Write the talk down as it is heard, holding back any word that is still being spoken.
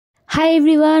Hi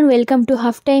everyone, welcome to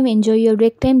half time enjoy your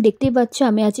break time. দেখতেই পাচ্ছ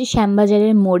আমি আছি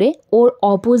শ্যামবাজারের মোড়ে, ওর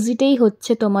অপোজিটেই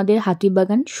হচ্ছে তোমাদের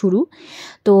হাতিবাগান শুরু।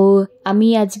 তো আমি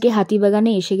আজকে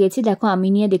হাতিবাগানে এসে গেছি। দেখো আমি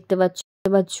নিয়ে দেখতে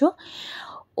পাচ্ছ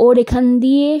ওর এখান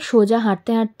দিয়ে সোজা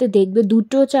হাঁটতে হাঁটতে দেখবে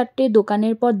দুটো চারটে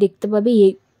দোকানের পর দেখতে পাবে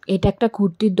এটা একটা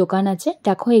কুর্তির দোকান আছে।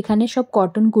 দেখো এখানে সব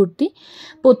কটন কুর্তি,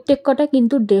 প্রত্যেক কটা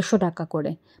কিন্তু 150 টাকা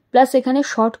করে, প্লাস এখানে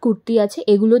শর্ট কুর্তি আছে,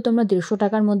 এগুলো তোমরা 150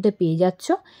 টাকার মধ্যে পেয়ে যাচ্ছ।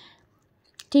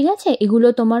 ঠিক আছে, এগুলো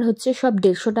তোমার হচ্ছে সব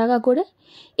 150 টাকা করে।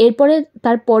 এরপরে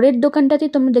তারপরের দোকানটাতে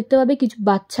তোমরা দেখতে পাবে কিছু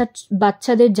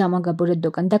বাচ্চাদের জামা কাপড়ের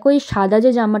দোকান। দেখো এই সাদা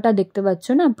যে জামাটা দেখতে পাচ্ছ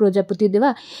না, প্রজাপতি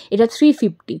দেওয়া, এটা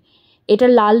 350। এটা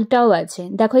লালটাও আছে।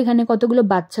 দেখো এখানে কতগুলো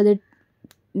বাচ্চাদের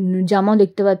জামাও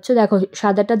দেখতে পাচ্ছ। দেখো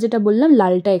সাদাটা যেটা বললাম,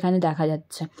 লালটা এখানে দেখা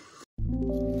যাচ্ছে।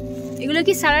 এগুলো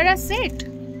কি সারারা সেট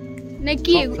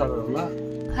নাকি?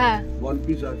 হ্যাঁ, ওয়ান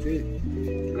পিস আছে,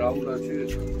 গ্রাউন্ড আছে।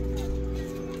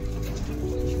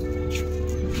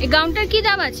 এই গাউনটার কি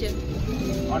দাম আছে?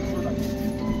 800 টাকা।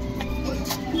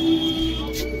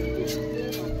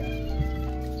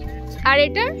 আর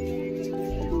এটা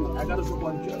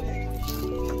 1150।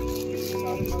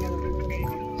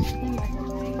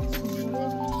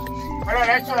 আরে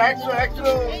 100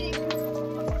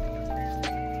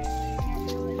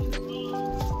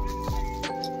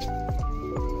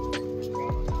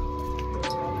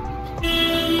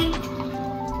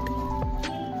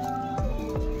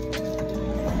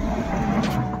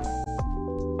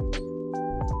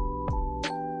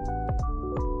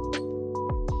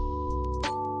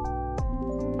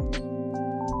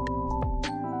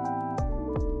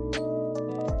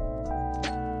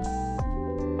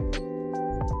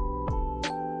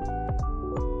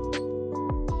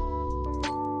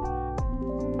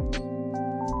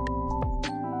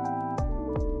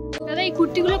 দাদা এই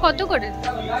কুর্তিগুলো কত করে?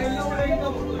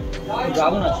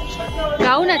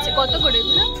 গাউন আছে কত করে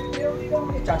এগুলো?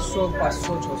 400,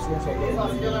 500, 600 সব।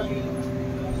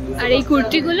 আর এই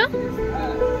কুর্তিগুলো?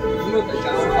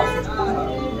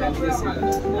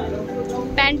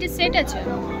 প্যান্টের সেট আছে?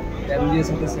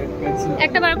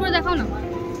 একটা বার করে দেখাও না।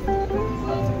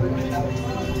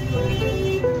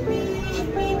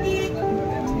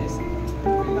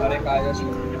 আরে কাজ আছে।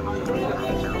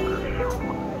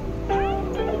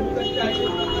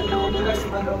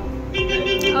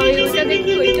 ওইটা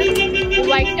দেখি, ওইটা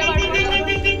হোয়াইটটা বার করে।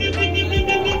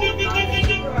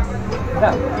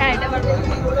 হ্যাঁ এটা বার করে।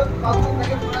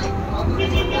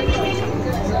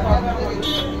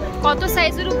 কত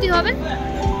সাইজের অবধি হবে?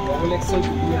 ডবল এক্সেল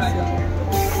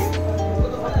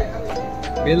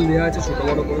বেল দেওয়া আছে ছোট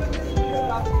বড় করে।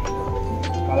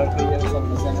 কালার পেয়ে যাবে, সব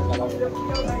ডিজাইনের কালার।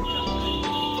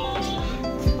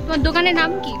 তোমার দোকানের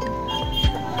নাম কি?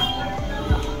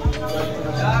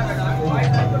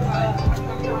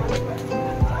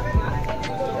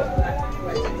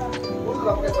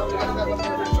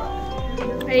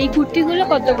 এই কুর্তিগুলো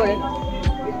কত করে?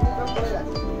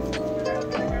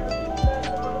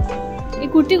 এই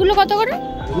কুর্তিগুলো কত করে?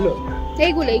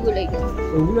 এইগুলো এইগুলো এইগুলো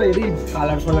ওগুলো এরই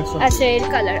কালার ফালার সব। আচ্ছা এর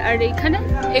কালার। আর এইখানে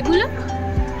এগুলো?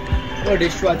 ও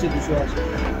 150 আছে, 200 আছে।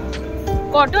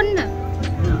 কটন না?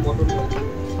 কটন।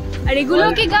 আর এগুলো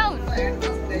কি গাউন?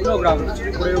 এগুলো গ্রাউন্ড আছে,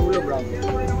 উপরে ওগুলো গ্রাউন্ড।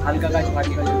 হালকা কাজ,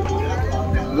 ভারী কাজ।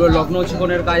 এগুলো লখনৌ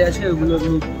চিকনের কাজ আছে, ওগুলো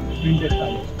প্রিন্টেড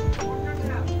কাজ আছে।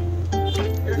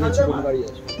 এগুলো চিকন কারি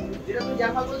আছে।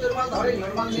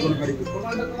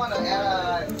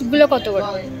 এগুলো কত করে?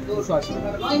 200 আছে।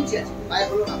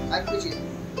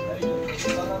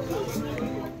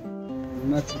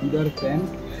 না চুড়িদার প্যান্ট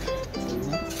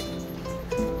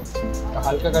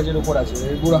হালকা কাজের উপর আছে,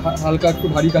 এগুলো হালকা একটু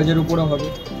ভারী কাজের উপরও হবে।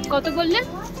 কত বললে?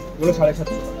 এগুলো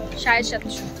 750।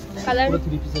 750। কালার?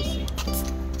 3 পিসের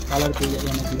কালার পেয়ে যাবে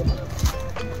অনেকগুলো।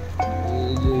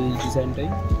 এই যে এই ডিজাইনটাই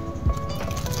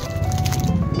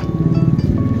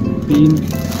পিঙ্ক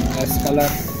অ্যাশ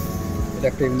কালার, এটা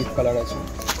একটা ইউনিক কালার আছে।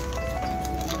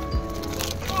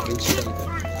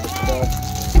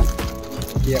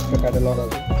 এই একটা ক্যাটালগ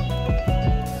আছে,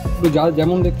 যা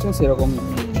যেমন দেখছেন সেরকম।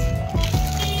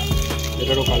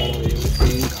 এটারও কালার হয়ে যাবে,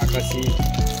 পিঙ্ক, আকাশি,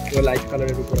 এগুলো লাইট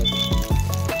কালারের উপর আছে।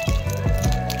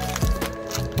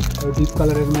 ডিপ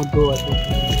কালারের মধ্যেও আছে।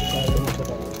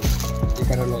 এই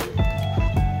ক্যাটালগ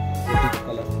ডিপ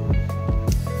কালার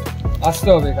আসতে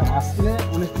হবে। এখানে আসলে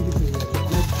অনেক কিছু পেয়ে যাবে,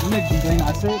 অনেক ডিজাইন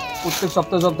আছে। প্রত্যেক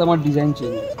সপ্তাহে আমার ডিজাইন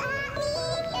চেঞ্জ হয়,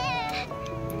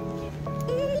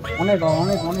 অনেক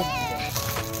অনেক অনেক।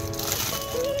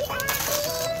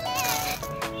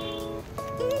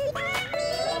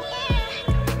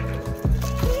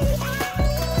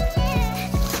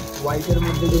 হোয়াইটের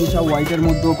মধ্যে যদি সব হোয়াইটের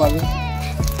মধ্যেও পাবে।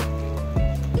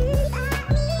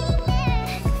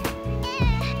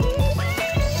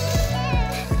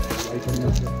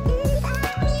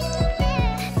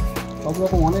 সব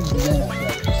রকম অনেক ডিজাইন আছে।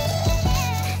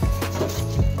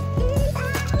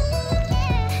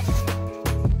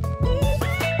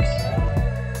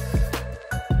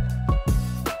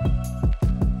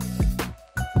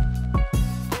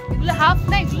 এগুলো হাফ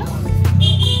না, এগুলো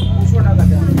 200 টাকা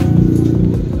দেয়।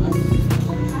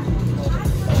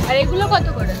 আর এগুলো কত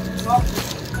করে?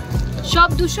 সব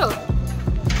 200।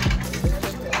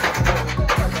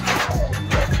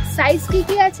 সাইজ কি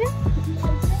কি আছে?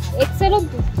 এক্সেল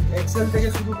অবধি? এক্সেল থেকে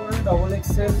শুরু করে ডবল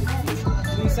এক্সেল,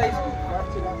 ফ্রি সাইজ,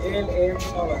 এল, এম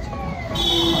সব আছে।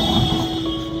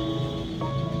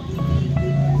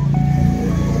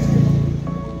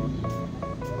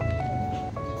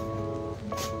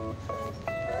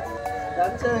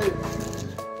 আচ্ছা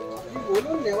আপনি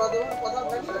বলুন, নেওয়া দেওয়ার কথা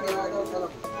বলুন, নেওয়া দেওয়ার কথা।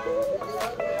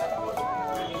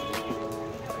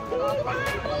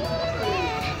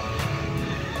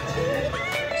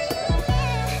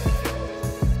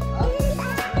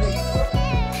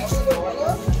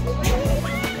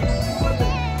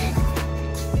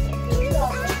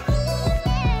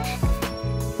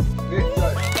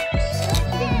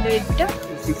 রেটটা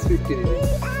 650 দেবে।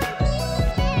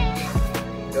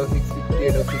 এটাও 650,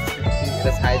 এটাও 650,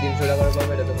 এটা 350 টাকা করে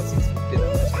পাবে, এটা তোমার 650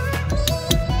 দাম আছে।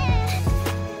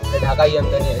 এটা ঢাকাই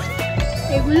আমদানি আছে।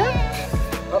 এগুলো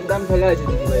সব দাম ফেলা আছে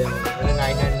দিদি ভাই আমার। এটা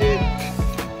 900,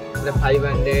 এটা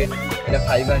 500, এটা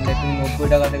 500। তুমি 90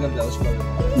 টাকা থেকে ব্লাউজ পাবে।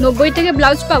 90 থেকে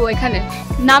ব্লাউজ পাবো এখানে?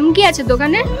 নাম কি আছে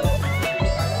দোকানের?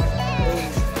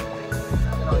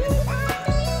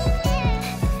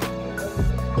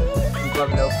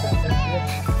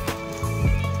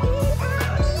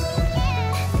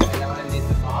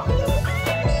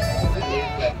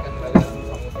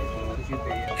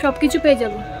 সবকিছু পেয়ে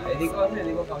যাবো।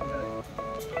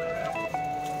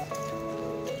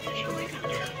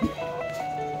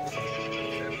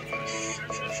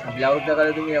 ব্লাউজ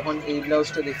দেখালে তুমি এখন এই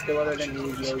ব্লাউজটা দেখতে পারো, এটা নিউ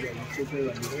ব্লাউজ আছে, চোখের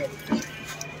বালি। ঠিক আছে,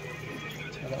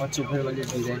 আমার চোখের বালির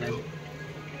ডিজাইন আছে।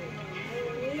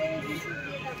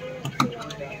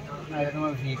 আর এটা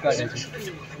তোমার ভি কাট আছে।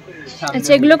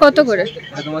 আচ্ছা এগুলো কত করে?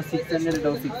 এটা তোমার 600,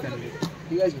 এটাও 600।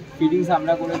 ঠিক আছে, ফিটিংস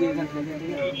আমরা করে দিই এখান থেকে।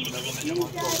 ঠিক আছে,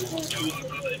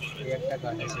 এই একটা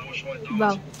কাট আছে।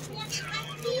 বাহ,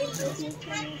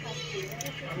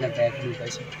 এটা ব্যাক লুক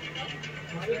আছে।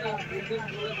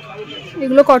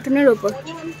 এগুলো কটনের উপর?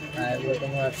 হ্যাঁ, এগুলো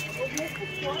তোমার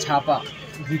ছাপা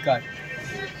ভি কাট।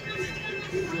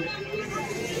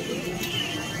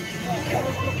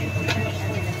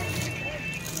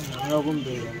 রকম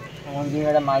পেয়ে যাবে। আমার তুমি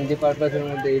একটা মাল্টিপারপাসের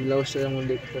মধ্যে এই ব্লাউজটার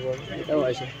মধ্যে দেখতে পারো, এটাও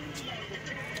আছে।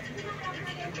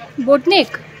 বোট নেক?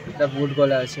 এটা বুট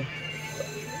গলা আছে।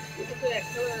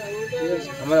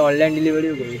 আমরা অনলাইন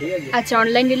ডেলিভারিও করি। ঠিক আছে, আচ্ছা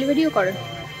অনলাইন ডেলিভারিও করে?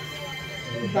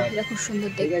 বাহ, এটা খুব সুন্দর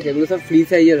ঠিক দেখতে। আছে, এগুলো সব ফ্রি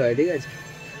সাইজের হয়। ঠিক আছে,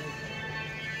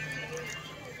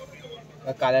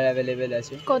 কালার অ্যাভেলেবেল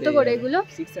আছে। কত করে এগুলো?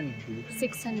 600।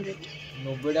 600।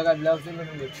 90 টাকার ব্লাউজ দেবেন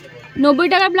দেখতে পারো। 90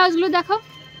 টাকার ব্লাউজগুলো দেখাও।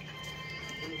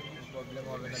 প্রবলেম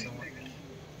হবে না তোমার।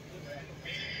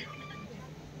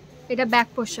 এটা ব্যাক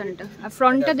পোরশনটা, আর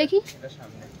ফ্রন্টটা দেখি। এটা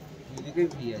সামনে এদিকে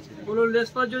ভি আছে। বলো লেস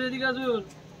পাঁচ যদি এদিকে আসুন।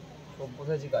 সব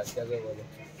বোঝাচ্ছি কাজ কাকে বলে।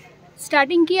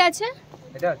 স্টার্টিং কি আছে?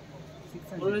 এটা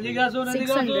 600। এদিকে আসুন,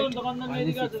 এদিকে আসুন, দোকানদার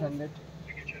এদিকে আসুন। 600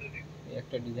 এই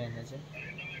একটা ডিজাইন আছে।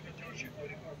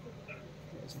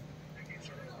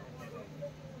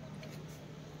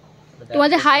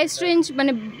 তোমাদের হাইয়েস্ট রেঞ্জ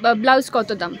মানে ব্লাউজ কত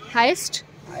দাম হাইয়েস্ট?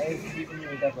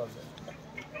 এটা পাবে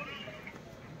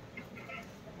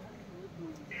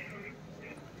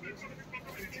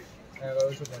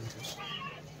 1150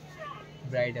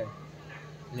 ব্রাইডাল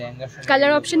লেহেঙ্গা।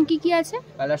 কালার অপশন কি কি আছে?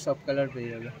 কালার সব কালার পেয়ে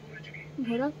যাবে।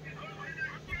 ঘোরা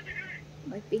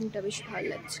ভাই, পিঙ্কটা বেশ ভালো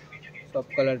লাগছে। সব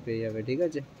কালার পেয়ে যাবে। ঠিক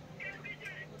আছে,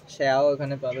 শায়াও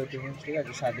এখানে পাবে তুমি। ঠিক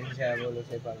আছে, শার্টিং শায়া বলো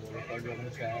সে পাবে, সব রকম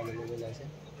শায়া अवेलेबल আছে।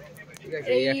 ঠিক আছে,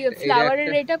 এই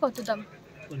ফ্লাওয়ারের এটা কত দাম?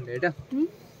 কোনটা? এটা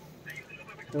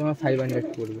তোমার 500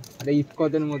 পড়বে। আর এই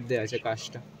কতন মধ্যে আছে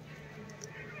কাজটা।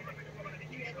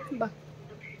 বাহ,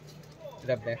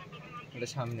 এটা ব্যাক, এটা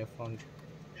সামনে ফ্রন্ট।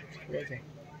 ঠিক আছে,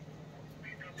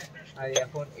 আর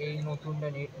এখন এই নতুনটা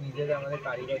নিজেদের আমাদের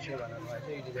কারিগর দিয়ে বানানো আছে।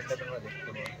 এই ডিজাইনটা তোমরা দেখতে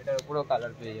পারো, এটার উপরেও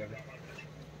কালার পেয়ে যাবে।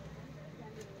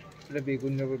 এটা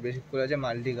বেগুনের উপর বেশি করে আছে,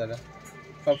 মাল্টি কালার,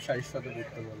 সব শাড়ির সাথে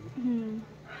দেখতে পারবে।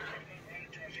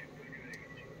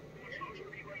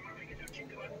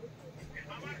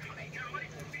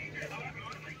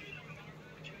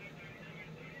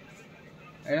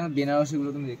 এখন বেনারসি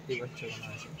গুলো তুমি দেখতেই পাচ্ছ এখানে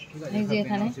আছে। ঠিক আছে,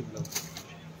 বেনারসি ব্লাউজ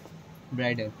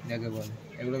ব্রাইডাল যাকে বলে,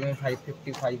 এগুলো তুমি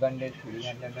 550, 500,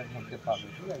 300 এর মধ্যে পাবে।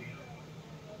 ঠিক আছে,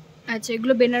 আচ্ছা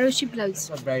এগুলো বেনারসি ব্লাউজ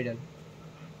সব ব্রাইডাল।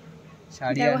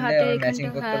 শাড়ি আনলে আমার ম্যাচিং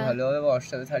করতে ভালো হবে, বা ওর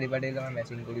সাথে শাড়ি পাঠিয়ে দিলে আমার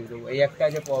ম্যাচিং করিয়ে দেবো। এই একটা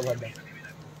আছে পভাটা,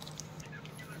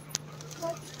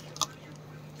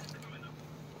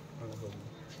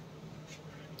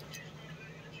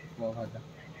 পভাটা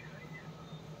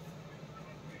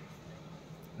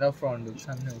দাও ফ্রন্ট লুক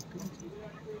সামনে একটু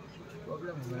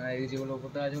প্রবলেম হবে না। এই যেগুলো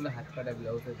ওপরটা আছে ওগুলো হাত কাটা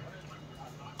ব্লাউজ আছে।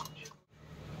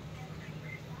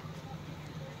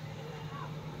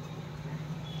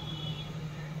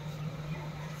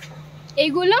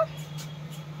 এইগুলো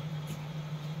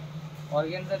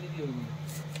অর্গানজা দিদি ওইগুলো,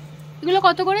 এগুলো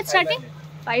কত করে স্টার্টিং?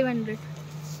 500।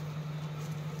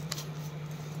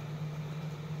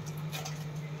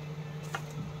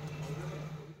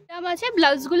 দাম আছে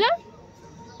ব্লাউজগুলো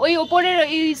ওই উপরের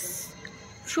ওই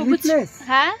সবুজ,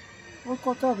 হ্যাঁ ও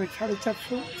কত হবে?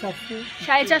 450, 400,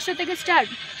 450 থেকে স্টার্ট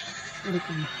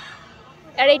এরকম।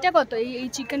 আর এইটা কত? এই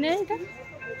চিকেনের এটা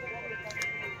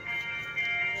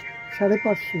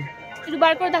 550। একটু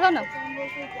বার করে দেখাও না।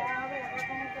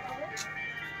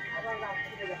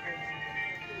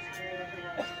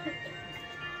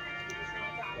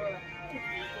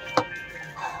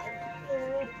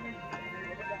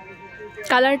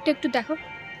 কালারটা একটু দেখো।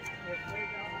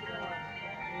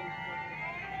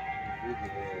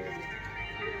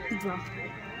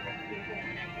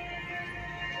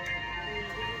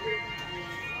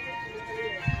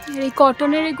 এই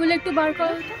কটনের এগুলো একটু বার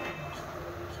করো তো।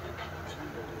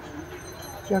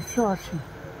 480।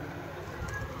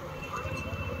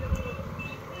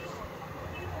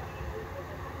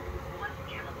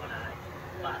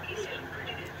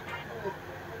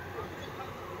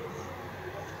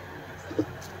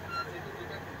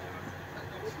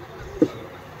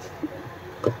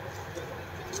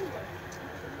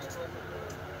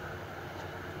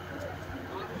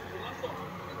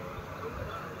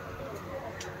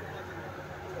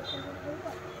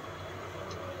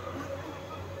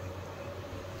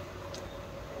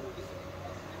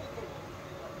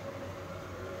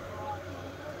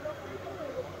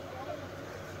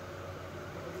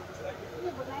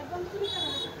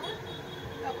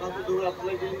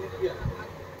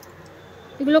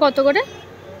 এগুলো কত করে?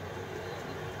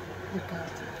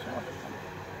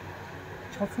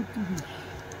 630।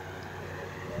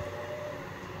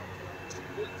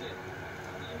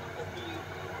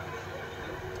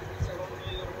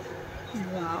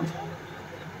 ওয়াও,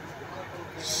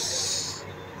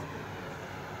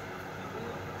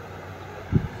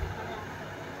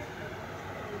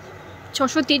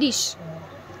 $630।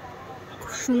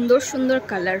 সুন্দর সুন্দর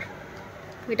কালার।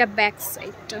 এটা ব্যাক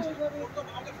সাইডটা।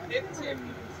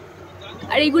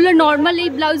 আর এইগুলো নর্মাল এই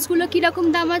ব্লাউজগুলো কি রকম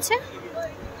দাম আছে?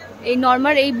 এই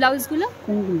নর্মাল এই ব্লাউজগুলো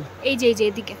কোনগুলো? এই যে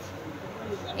এদিকে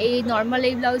এই নর্মাল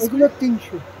এই ব্লাউজগুলো এগুলো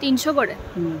 300। 300 করে।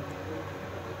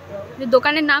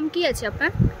 দোকানের নাম কি আছে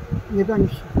আপনার?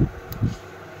 নিবাংশ।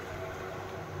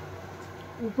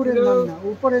 উপরের নাম না,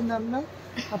 উপরের নাম না,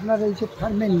 আপনার এই যে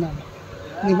ফার্মের নাম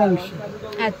নিবাংশ।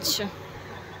 আচ্ছা,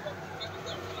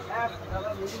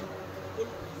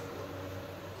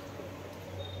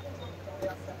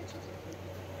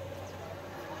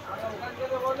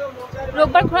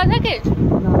 রোববার খোলা থাকে?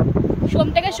 না, সোম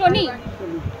থেকে শনি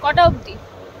কটা অবধি?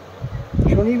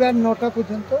 শনিবার 9টা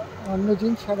পর্যন্ত, অন্য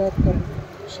দিন 8:30।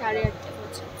 8:30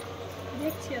 পর্যন্ত।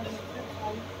 দেখছি আমি।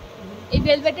 এই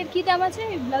ভেলভেটের কি দাম আছে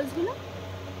এই ব্লাউজগুলো?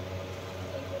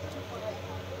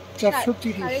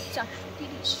 430।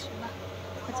 430।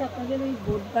 আচ্ছা, আপনাদের ওই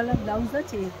বোর্ড কালার ব্লাউজ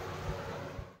আছে?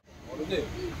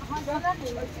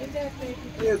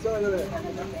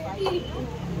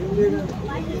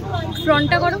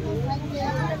 ফ্রন্টটা করো।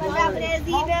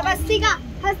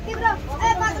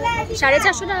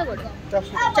 450 টাকা করে।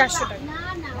 400 টাকা।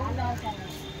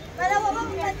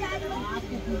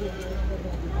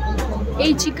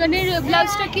 এই চিকেনের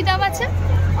ব্লাউজটা কি দাম আছে?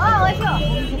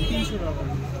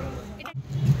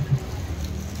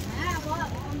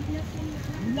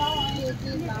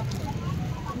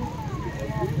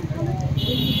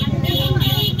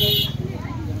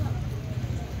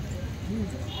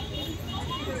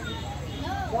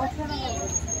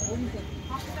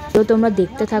 তো তোমরা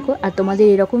দেখতে থাকো, আর তোমাদের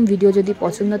এরকম ভিডিও যদি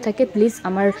পছন্দ থাকে প্লিজ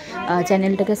আমার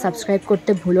চ্যানেলটাকে সাবস্ক্রাইব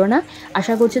করতে ভুলো না।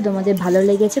 আশা করছি তোমাদের ভালো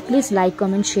লেগেছে। প্লিজ লাইক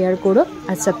কমেন্ট শেয়ার করো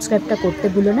আর সাবস্ক্রাইবটা করতে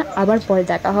ভুলো না। আবার পরে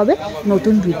দেখা হবে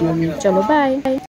নতুন ভিডিও নিয়ে। চলো বাই।